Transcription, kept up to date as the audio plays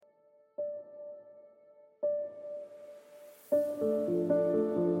By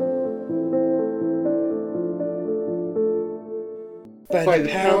the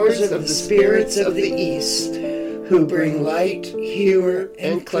powers of the spirits of the East, who bring light, humor,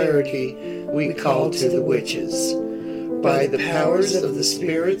 and clarity, we call to the witches. By the powers of the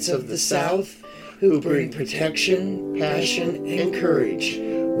spirits of the South, who bring protection, passion, and courage,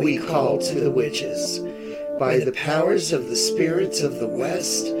 we call to the witches. By the powers of the spirits of the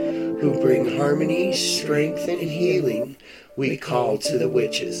West, who bring harmony, strength, and healing, we call to the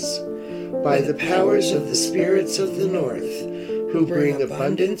witches. By the powers of the spirits of the North, who bring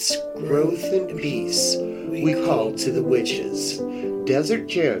abundance, growth, and peace, we call to the witches. Desert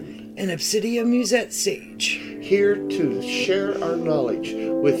Jen and Obsidia Musette Sage, here to share our knowledge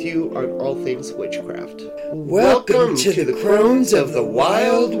with you on all things witchcraft. Welcome to the Crones of the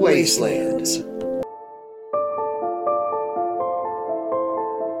Wild Wastelands.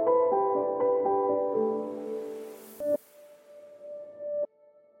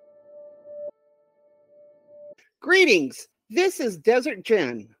 Greetings. This is Desert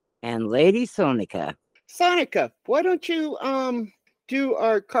Jen. And Lady Sonica. Sonica, why don't you do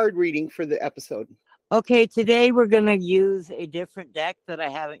our card reading for the episode? Okay, today we're going to use a different deck that I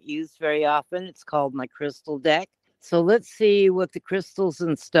haven't used very often. It's called my crystal deck. So let's see what the crystals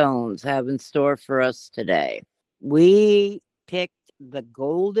and stones have in store for us today. We picked the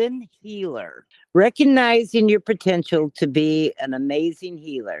Golden Healer, recognizing your potential to be an amazing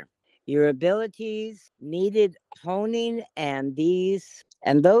healer. Your abilities needed honing, and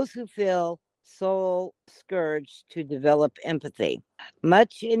those who feel soul scourged to develop empathy.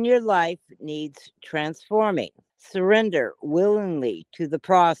 Much in your life needs transforming. Surrender willingly to the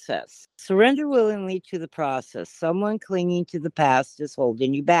process. Surrender willingly to the process. Someone clinging to the past is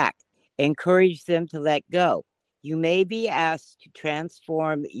holding you back. Encourage them to let go. You may be asked to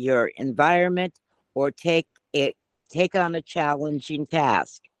transform your environment or take on a challenging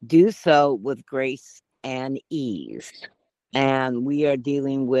task. Do so with grace and ease. And we are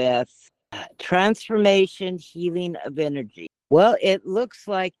dealing with transformation, healing of energy. Well, it looks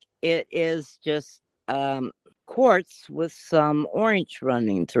like it is just quartz with some orange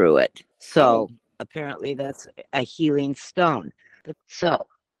running through it. So apparently that's a healing stone. So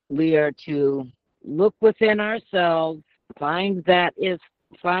we are to look within ourselves, find that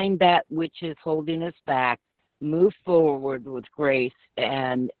which is holding us back, move forward with grace,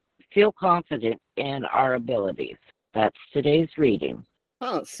 and feel confident in our abilities. That's today's reading.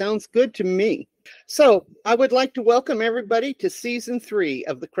 Oh, sounds good to me. So I would like to welcome everybody to Season 3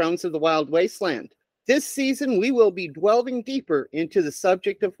 of the Crones of the Wild Wasteland. This season, we will be delving deeper into the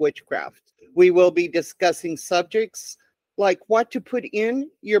subject of witchcraft. We will be discussing subjects like what to put in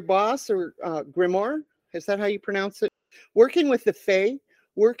your boss or grimoire. Is that how you pronounce it? Working with the Fae,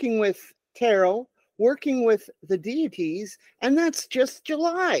 working with tarot, working with the deities, and that's just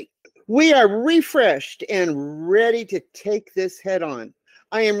July. We are refreshed and ready to take this head on.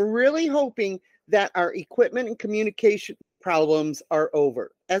 I am really hoping that our equipment and communication problems are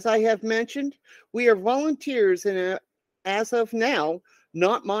over. As I have mentioned, we are volunteers and as of now,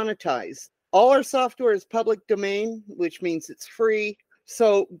 not monetized. All our software is public domain, which means it's free,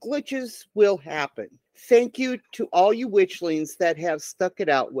 so glitches will happen. Thank you to all you witchlings that have stuck it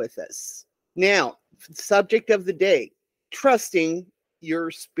out with us. Now, subject of the day, trusting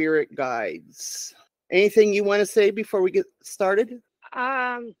your spirit guides. Anything you want to say before we get started?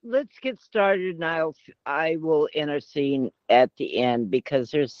 Let's get started, and I will intercede at the end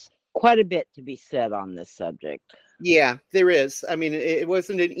because there's quite a bit to be said on this subject. Yeah, there is. I mean, it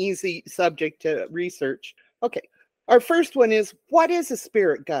wasn't an easy subject to research. Okay, our first one is, what is a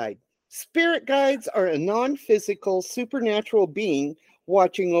spirit guide? Spirit guides are a non-physical, supernatural being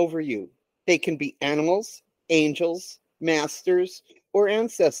watching over you. They can be animals, angels, masters, or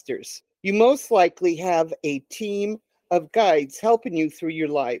ancestors. You most likely have a team of guides helping you through your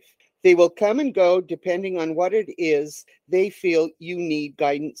life. They will come and go depending on what it is they feel you need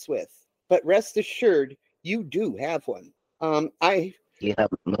guidance with. But rest assured, you do have one. You have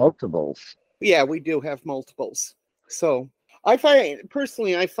multiples. Yeah, we do have multiples. So I find,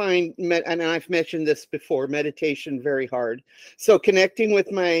 and I've mentioned this before, meditation very hard. So connecting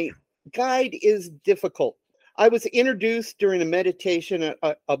with my guide is difficult. I was introduced during a meditation at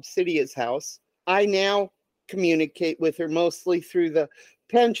Obsidia's house. I now communicate with her mostly through the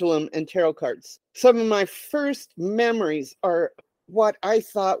pendulum and tarot cards. Some of my first memories are what I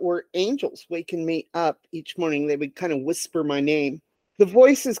thought were angels waking me up each morning. They would kind of whisper my name. The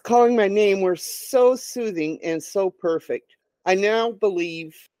voices calling my name were so soothing and so perfect. I now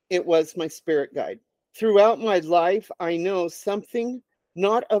believe it was my spirit guide. Throughout my life, I know something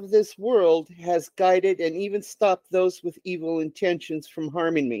not of this world, has guided and even stopped those with evil intentions from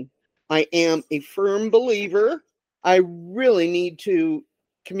harming me. I am a firm believer. I really need to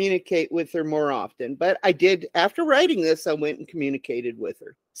communicate with her more often. But I did, after writing this, I went and communicated with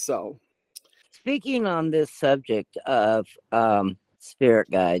her. So, speaking on this subject of spirit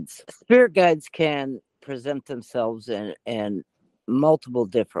guides can present themselves in multiple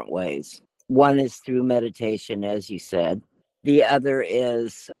different ways. One is through meditation, as you said. The other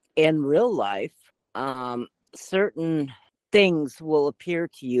is in real life. Certain things will appear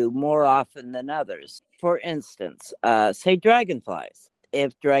to you more often than others. For instance, say dragonflies.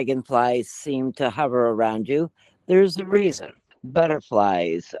 If dragonflies seem to hover around you, there's a reason.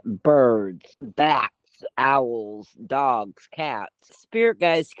 Butterflies, birds, bats, owls, dogs, cats. Spirit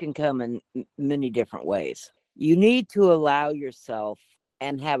guides can come in many different ways. You need to allow yourself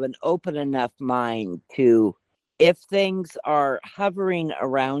and have an open enough mind to, if things are hovering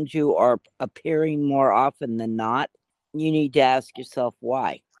around you or appearing more often than not, you need to ask yourself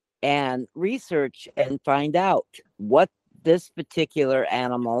why and research and find out what this particular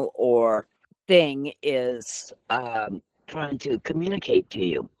animal or thing is trying to communicate to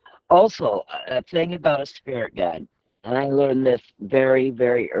you. Also, a thing about a spirit guide, and I learned this very,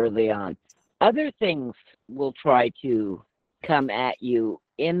 very early on. Other things will try to come at you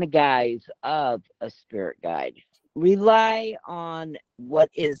in the guise of a spirit guide. Rely on what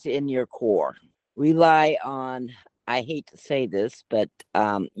is in your core. Rely on, I hate to say this, but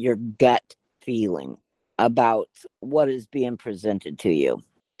your gut feeling about what is being presented to you,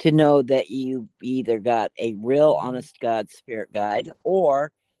 to know that you either got a real honest God spirit guide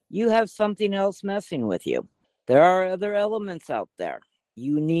or you have something else messing with you. There are other elements out there.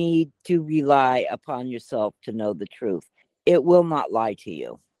 You need to rely upon yourself to know the truth. It will not lie to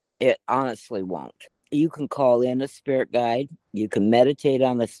you. It honestly won't. You can call in a spirit guide. You can meditate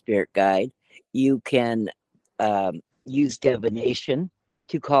on a spirit guide. You can use divination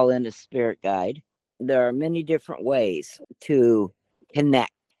to call in a spirit guide. There are many different ways to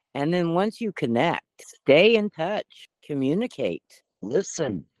connect. And then once you connect, stay in touch, communicate,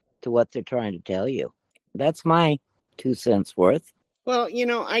 listen to what they're trying to tell you. That's my 2 cents worth. well,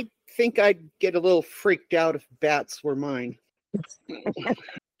 I think I'd get a little freaked out if bats were mine.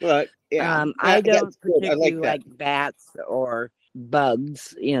 But yeah, I don't that's good. I particularly like that. like bats or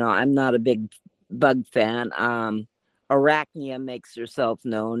bugs. I'm not a big bug fan. Arachnia makes herself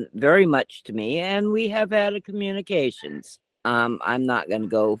known very much to me, and we have had a communications. I'm not going to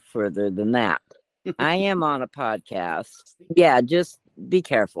go further than that. I am on a podcast. Yeah, just be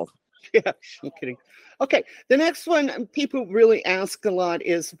careful. Yeah, I'm kidding. Okay, the next one people really ask a lot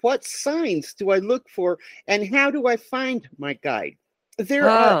is, what signs do I look for and how do I find my guide? There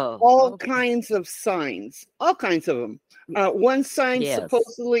are all kinds of signs, all kinds of them. One sign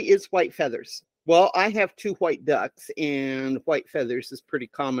supposedly is white feathers. Well, I have 2 white ducks, and white feathers is pretty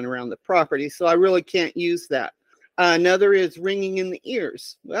common around the property, so I really can't use that. Another is ringing in the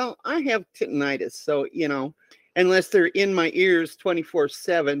ears. Well, I have tinnitus, so, unless they're in my ears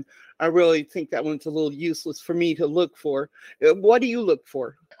 24/7, I really think that one's a little useless for me to look for. What do you look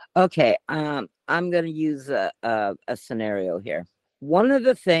for? Okay, I'm going to use a scenario here. One of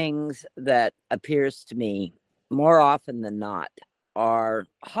the things that appears to me more often than not are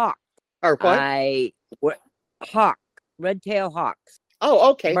hawks. Or what? Hawk, red-tailed hawks. Oh,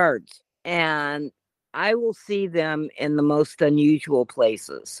 okay. Birds. And I will see them in the most unusual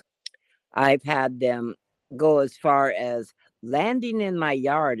places. I've had them go as far as landing in my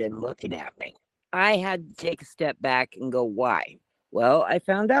yard and looking at me. I had to take a step back and go, why? Well, I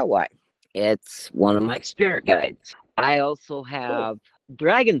found out why. It's one of my spirit guides. I also have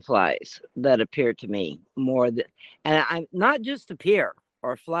dragonflies that appear to me more than, and I'm not just appear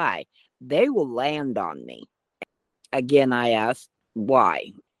or fly, they will land on me. Again, I asked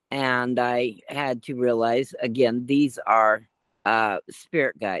why. And I had to realize, again, these are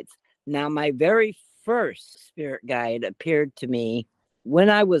spirit guides. Now, my very first spirit guide appeared to me when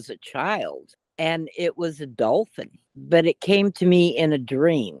I was a child, and it was a dolphin, but it came to me in a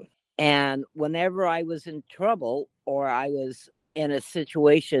dream. And whenever I was in trouble or I was in a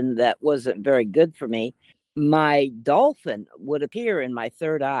situation that wasn't very good for me, my dolphin would appear in my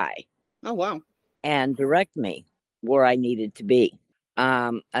third eye. Oh, wow. And direct me where I needed to be.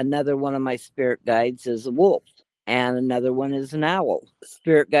 Another one of my spirit guides is a wolf, and another one is an owl.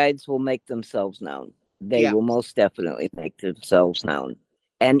 Spirit guides will make themselves known. They will most definitely make themselves known.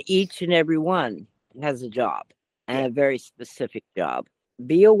 And each and every one has a job, and a very specific job.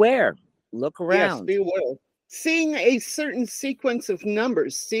 Be aware. Look around. Yes, be aware. Seeing a certain sequence of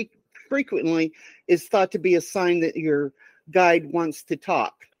numbers frequently is thought to be a sign that you're guide wants to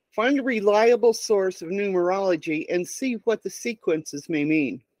talk. Find a reliable source of numerology and see what the sequences may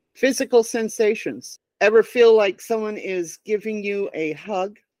mean. Physical sensations. Ever feel like someone is giving you a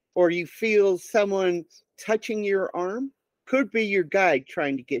hug, or you feel someone touching your arm? Could be your guide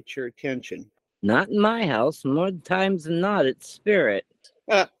trying to get your attention. Not in my house. More times than not, it's spirit.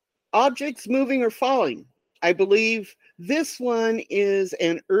 Objects moving or falling. I believe this one is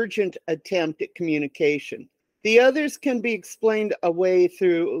an urgent attempt at communication. The others can be explained away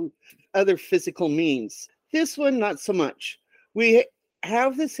through other physical means. This one, not so much. We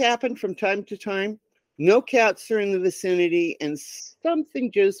have this happen from time to time. No cats are in the vicinity and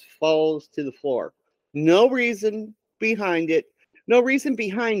something just falls to the floor. No reason behind it.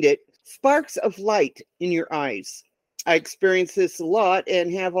 Sparks of light in your eyes. I experience this a lot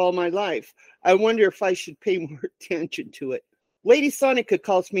and have all my life. I wonder if I should pay more attention to it. Lady Sonica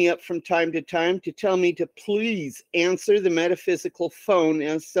calls me up from time to time to tell me to please answer the metaphysical phone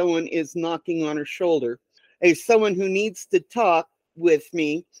as someone is knocking on her shoulder, as someone who needs to talk with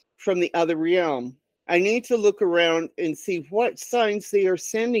me from the other realm. I need to look around and see what signs they are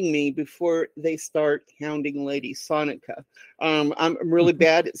sending me before they start hounding Lady Sonica. I'm really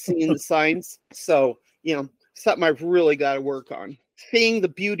bad at seeing the signs, so, something I've really got to work on. Seeing the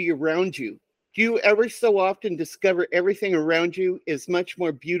beauty around you. Do you ever so often discover everything around you is much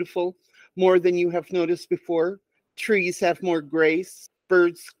more beautiful, more than you have noticed before? Trees have more grace,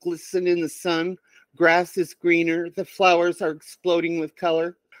 birds glisten in the sun, grass is greener, the flowers are exploding with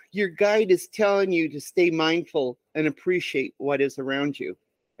color. Your guide is telling you to stay mindful and appreciate what is around you.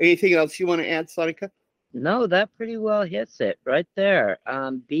 Anything else you want to add, Sonica? No, that pretty well hits it right there.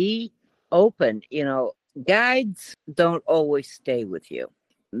 Be open. Guides don't always stay with you.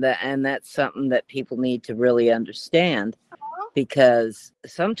 And that's something that people need to really understand, because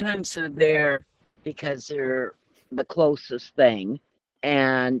sometimes they're there because they're the closest thing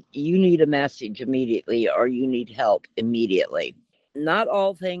and you need a message immediately or you need help immediately. Not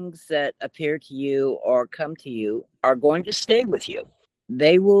all things that appear to you or come to you are going to stay with you.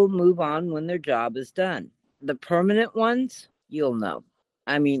 They will move on when their job is done. The permanent ones, you'll know.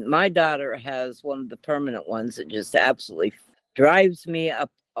 I mean, my daughter has one of the permanent ones that just absolutely drives me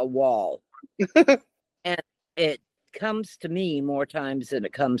up a wall. And it comes to me more times than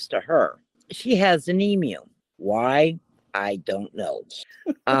it comes to her. She has an emu. Why? I don't know.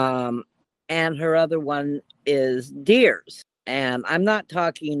 And her other one is deers. And I'm not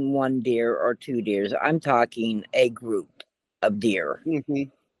talking one deer or two deers. I'm talking a group of deer. Mm-hmm.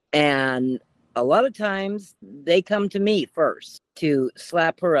 And a lot of times they come to me first to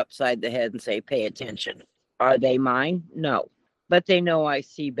slap her upside the head and say, pay attention. Are they mine? No. But they know I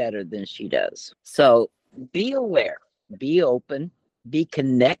see better than she does. So be aware, be open, be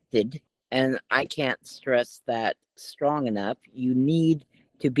connected. And I can't stress that strong enough. You need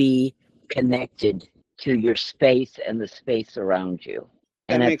to be connected to your space and the space around you.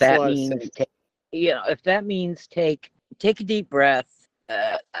 And if that means, take a deep breath,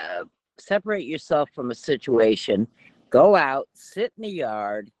 separate yourself from a situation, go out, sit in the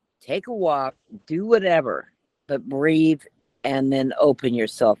yard, take a walk, do whatever, but breathe and then open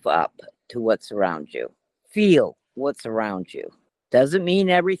yourself up to what's around you. Feel what's around you. Doesn't mean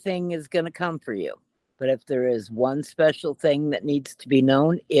everything is going to come for you. But if there is one special thing that needs to be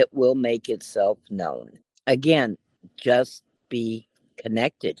known, it will make itself known. Again, just be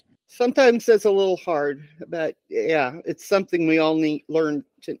connected. Sometimes that's a little hard, but yeah, it's something we all need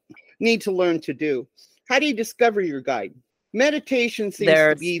to learn to do. How do you discover your guide? Meditation seems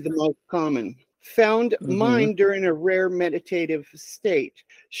to be the most common. Found mine during a rare meditative state.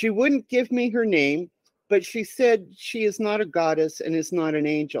 She wouldn't give me her name, but she said she is not a goddess and is not an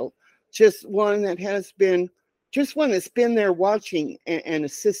angel. Just one that's been there watching and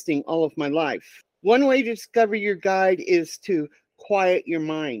assisting all of my life. One way to discover your guide is to quiet your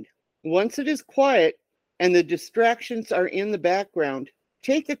mind. Once it is quiet and the distractions are in the background,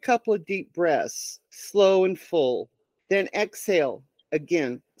 take a couple of deep breaths, slow and full. Then exhale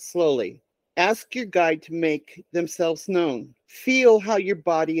again, slowly. Ask your guide to make themselves known. Feel how your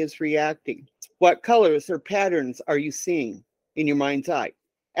body is reacting. What colors or patterns are you seeing in your mind's eye?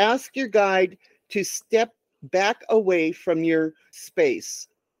 Ask your guide to step back away from your space.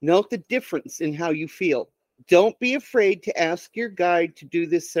 Note the difference in how you feel. Don't be afraid to ask your guide to do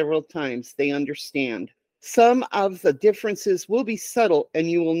this several times. They understand. Some of the differences will be subtle and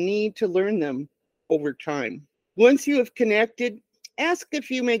you will need to learn them over time. Once you have connected, ask if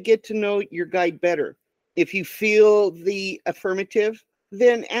you may get to know your guide better. If you feel the affirmative,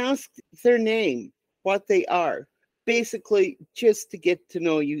 then ask their name, what they are. Basically, just to get to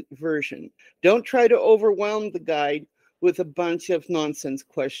know you version. Don't try to overwhelm the guide with a bunch of nonsense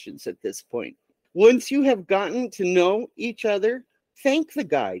questions at this point. Once you have gotten to know each other, thank the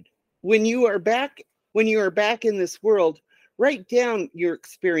guide. When you are back in this world, write down your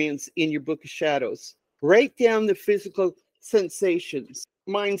experience in your book of shadows. Write down the physical sensations,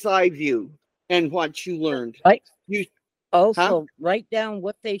 mind's eye view, and what you learned. Right. You Also write down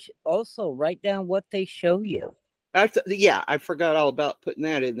what they show you. Yeah, I forgot all about putting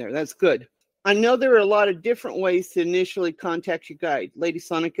that in there. That's good. I know there are a lot of different ways to initially contact your guide. Lady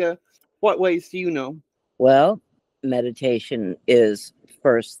Sonica, what ways do you know? Well, meditation is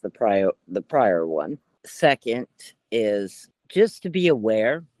first, the prior one. Second is just to be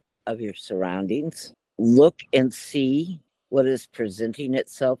aware of your surroundings. Look and see what is presenting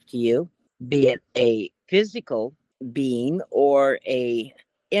itself to you, be it a physical being or a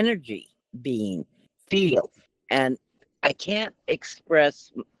energy being. Feel. And I can't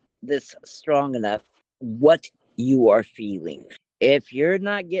express this strong enough, what you are feeling. If you're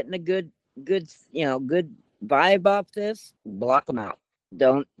not getting a good vibe off this, block them out.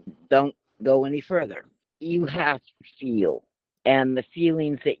 Don't go any further. You have to feel, and the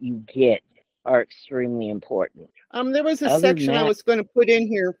feelings that you get are extremely important. There was a Other than section I that- was going to put in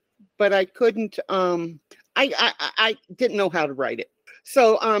here, but I couldn't. I didn't know how to write it.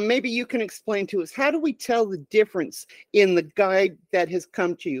 So maybe you can explain to us, how do we tell the difference in the guide that has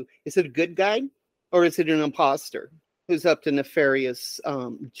come to you? Is it a good guide, or is it an imposter who's up to nefarious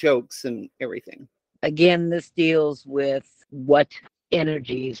jokes and everything? Again, this deals with what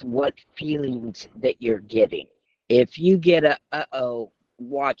energies, what feelings that you're getting. If you get a uh-oh,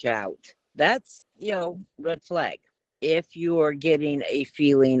 watch out, that's, red flag. If you are getting a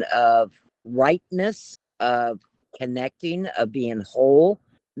feeling of rightness, of connecting, of being whole,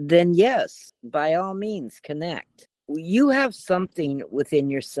 then yes, by all means, connect. You have something within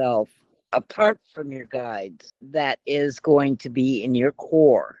yourself, apart from your guides, that is going to be in your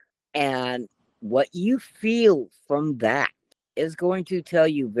core. And what you feel from that is going to tell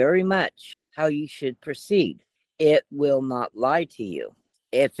you very much how you should proceed. It will not lie to you.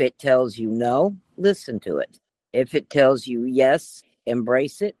 If it tells you no, listen to it. If it tells you yes,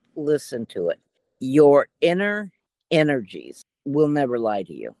 embrace it, listen to it. Your inner energies will never lie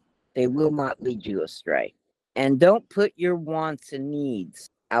to you. They will not lead you astray. And don't put your wants and needs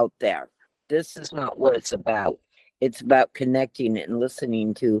out there. This is not what it's about. It's about connecting and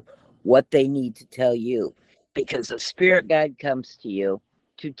listening to what they need to tell you, because a spirit guide comes to you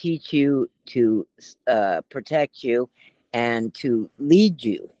to teach you, to protect you, and to lead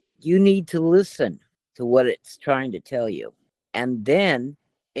you. You need to listen to what it's trying to tell you. And then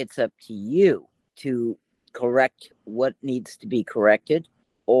it's up to you to correct what needs to be corrected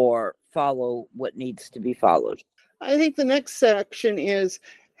or follow what needs to be followed. I think the next section is,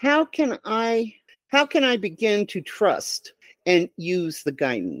 how can I begin to trust and use the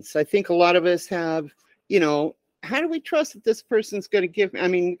guidance? I think a lot of us have, how do we trust that this person's going to give me? I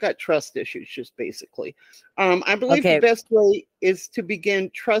mean, we've got trust issues, just basically. I believe the best way is to begin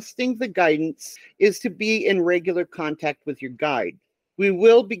trusting the guidance is to be in regular contact with your guide. We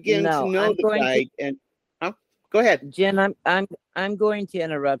will begin to know the guide. And go ahead, Jen. I'm going to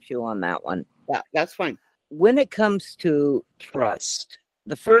interrupt you on that one. Yeah, that's fine. When it comes to trust,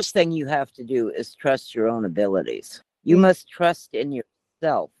 the first thing you have to do is trust your own abilities. You must trust in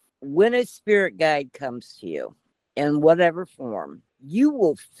yourself. When a spirit guide comes to you, in whatever form, you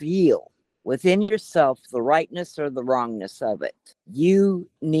will feel within yourself the rightness or the wrongness of it. You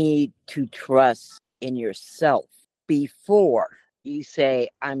need to trust in yourself before you say,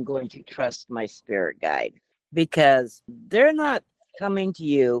 I'm going to trust my spirit guide, because they're not coming to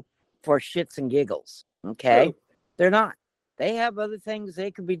you for shits and giggles. Okay? True. They're not. They have other things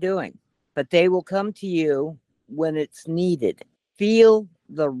they could be doing, but they will come to you when it's needed. Feel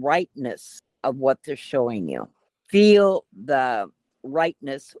the rightness of what they're showing you. Feel the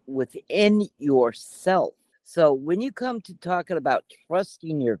rightness within yourself. So when you come to talking about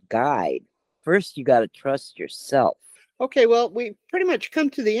trusting your guide, first you got to trust yourself. Okay, well, we pretty much come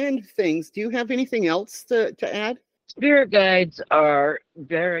to the end of things. Do you have anything else to add? Spirit guides are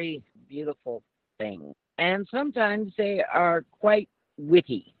very beautiful things, and sometimes they are quite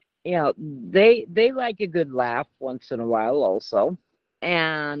witty. They like a good laugh once in a while also.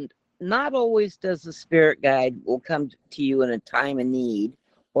 And not always does the spirit guide will come to you in a time of need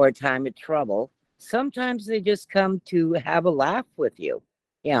or a time of trouble. Sometimes they just come to have a laugh with you.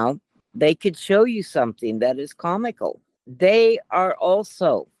 They could show you something that is comical. They are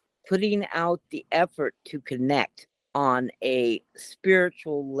also putting out the effort to connect on a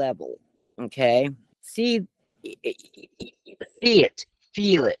spiritual level. Okay? See it,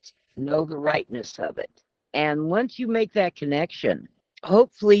 feel it, know the rightness of it. And once you make that connection,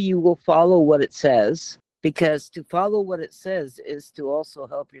 hopefully you will follow what it says, because to follow what it says is to also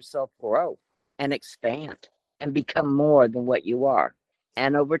help yourself grow and expand and become more than what you are.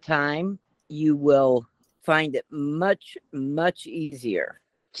 And over time, you will find it much, much easier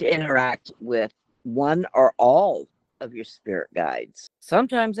to interact with one or all of your spirit guides,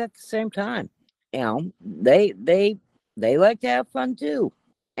 sometimes at the same time. You know, they like to have fun too.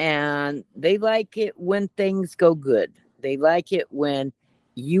 And they like it when things go good. They like it when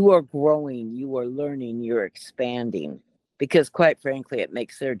you are growing, you are learning, you're expanding. Because quite frankly, it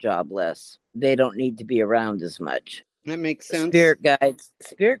makes their job less. They don't need to be around as much. That makes sense. Spirit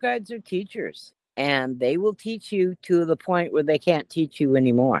guides are teachers, and they will teach you to the point where they can't teach you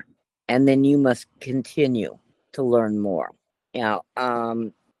anymore. And then you must continue to learn more.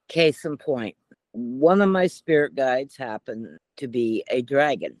 Case in point, one of my spirit guides happened to be a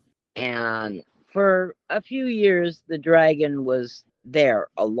dragon. And for a few years, the dragon was there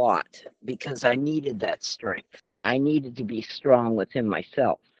a lot because I needed that strength. I needed to be strong within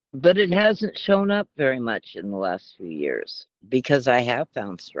myself. But it hasn't shown up very much in the last few years because I have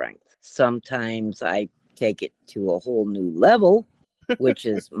found strength. Sometimes I take it to a whole new level, which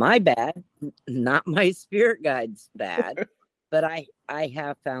is my bad, not my spirit guide's bad, but I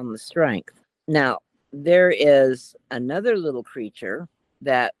have found the strength. Now, there is another little creature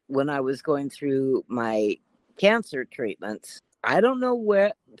that when I was going through my cancer treatments, I don't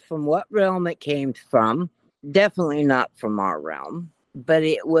know from what realm it came from, definitely not from our realm, but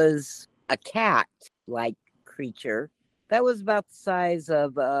it was a cat-like creature that was about the size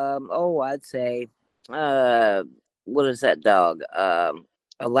of, I'd say, what is that dog? A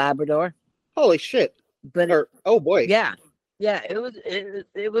Labrador. Holy shit. Oh boy. Yeah.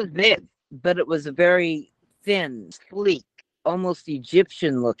 It was big, but it was a very thin, sleek, almost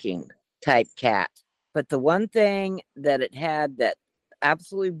Egyptian looking type cat. But the one thing that it had that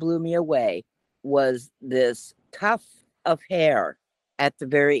absolutely blew me away was this tuft of hair at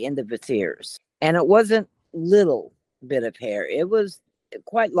the end of its ears. And it wasn't little bit of hair. It was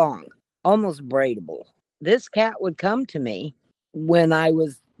quite long, almost braidable. This cat would come to me when I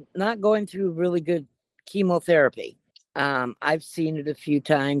was not going through really good chemotherapy. I've seen it a few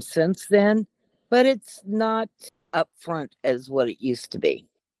times since then, but it's not upfront as what it used to be.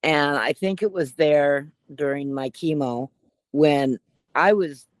 And I think it was there during my chemo when I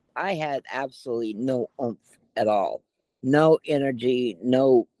had absolutely no oomph at all, no energy,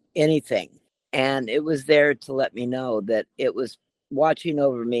 no anything. And it was there to let me know that it was watching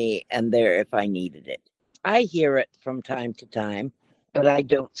over me and there if I needed it. I hear it from time to time, but I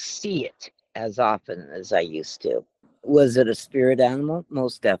don't see it as often as I used to. Was it a spirit animal?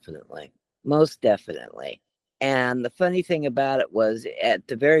 Most definitely. Most definitely. And the funny thing about it was at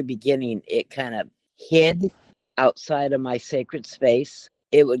the very beginning, it kind of hid outside of my sacred space.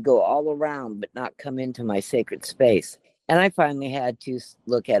 It would go all around, but not come into my sacred space. And I finally had to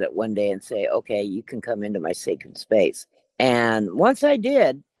look at it one day and say, okay, you can come into my sacred space. And once I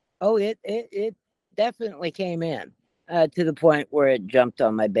did, it definitely came in to the point where it jumped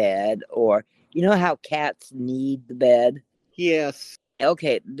on my bed. Or, you know how cats need the bed? Yes.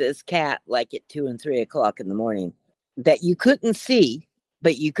 Okay, this cat, like at 2 and 3 o'clock in the morning, that you couldn't see,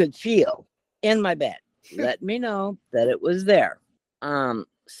 but you could feel in my bed, let me know that it was there.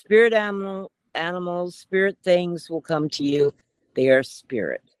 Spirit animals, spirit things will come to you. They are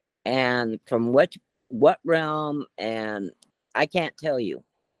spirit. And from what realm, and I can't tell you,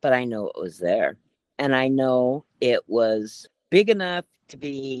 but I know it was there. And I know it was big enough to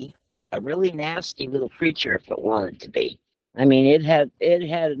be a really nasty little creature if it wanted to be. I mean, it had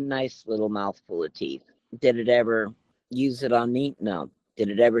a nice little mouthful of teeth. Did it ever use it on me? No. Did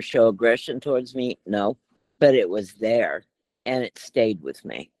it ever show aggression towards me? No. But it was there and it stayed with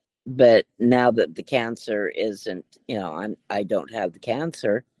me. But now that the cancer isn't, I don't have the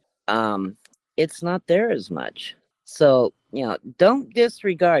cancer, it's not there as much. So, don't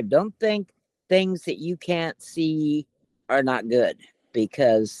disregard, don't think things that you can't see are not good,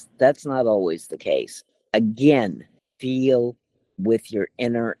 because that's not always the case. Again, feel with your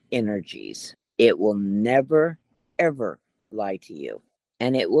inner energies. It will never, ever lie to you.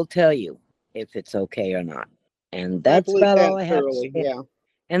 And it will tell you if it's okay or not. And that's about all I have to say. Yeah.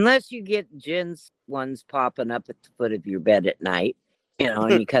 Unless you get Jen's ones popping up at the foot of your bed at night,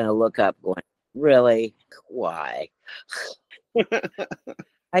 and you kind of look up going, really? Why?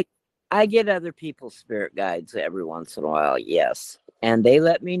 I get other people's spirit guides every once in a while, yes. And they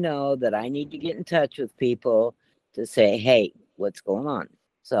let me know that I need to get in touch with people to say, hey, what's going on?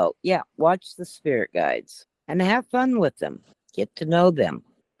 So, yeah, watch the spirit guides and have fun with them. Get to know them.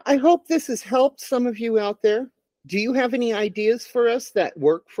 I hope this has helped some of you out there. Do you have any ideas for us that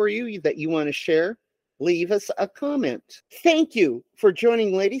work for you that you want to share? Leave us a comment. Thank you for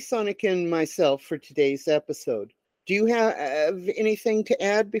joining Lady Sonic and myself for today's episode. Do you have anything to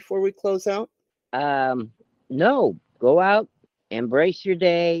add before we close out? No. Go out, embrace your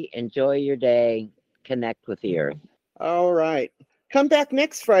day, enjoy your day, connect with the earth. All right. Come back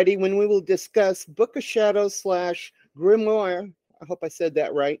next Friday when we will discuss Book of Shadows / Grimoire. I hope I said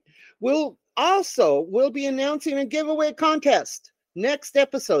that right. We'll be announcing a giveaway contest next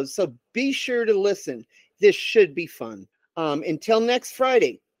episode, so be sure to listen. This should be fun. Until next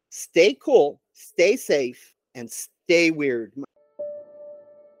Friday, stay cool, stay safe, and stay weird.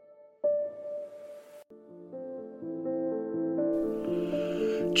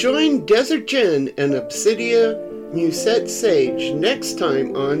 Join Desert Jen and Obsidia Musette Sage next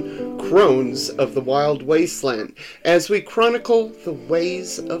time on Crones of the Wild Wasteland as we chronicle the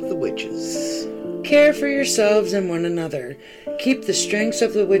ways of the witches. Care for yourselves and one another. Keep the strengths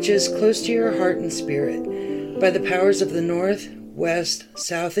of the witches close to your heart and spirit. By the powers of the north, west,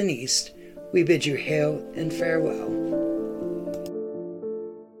 south, and east, we bid you hail and farewell.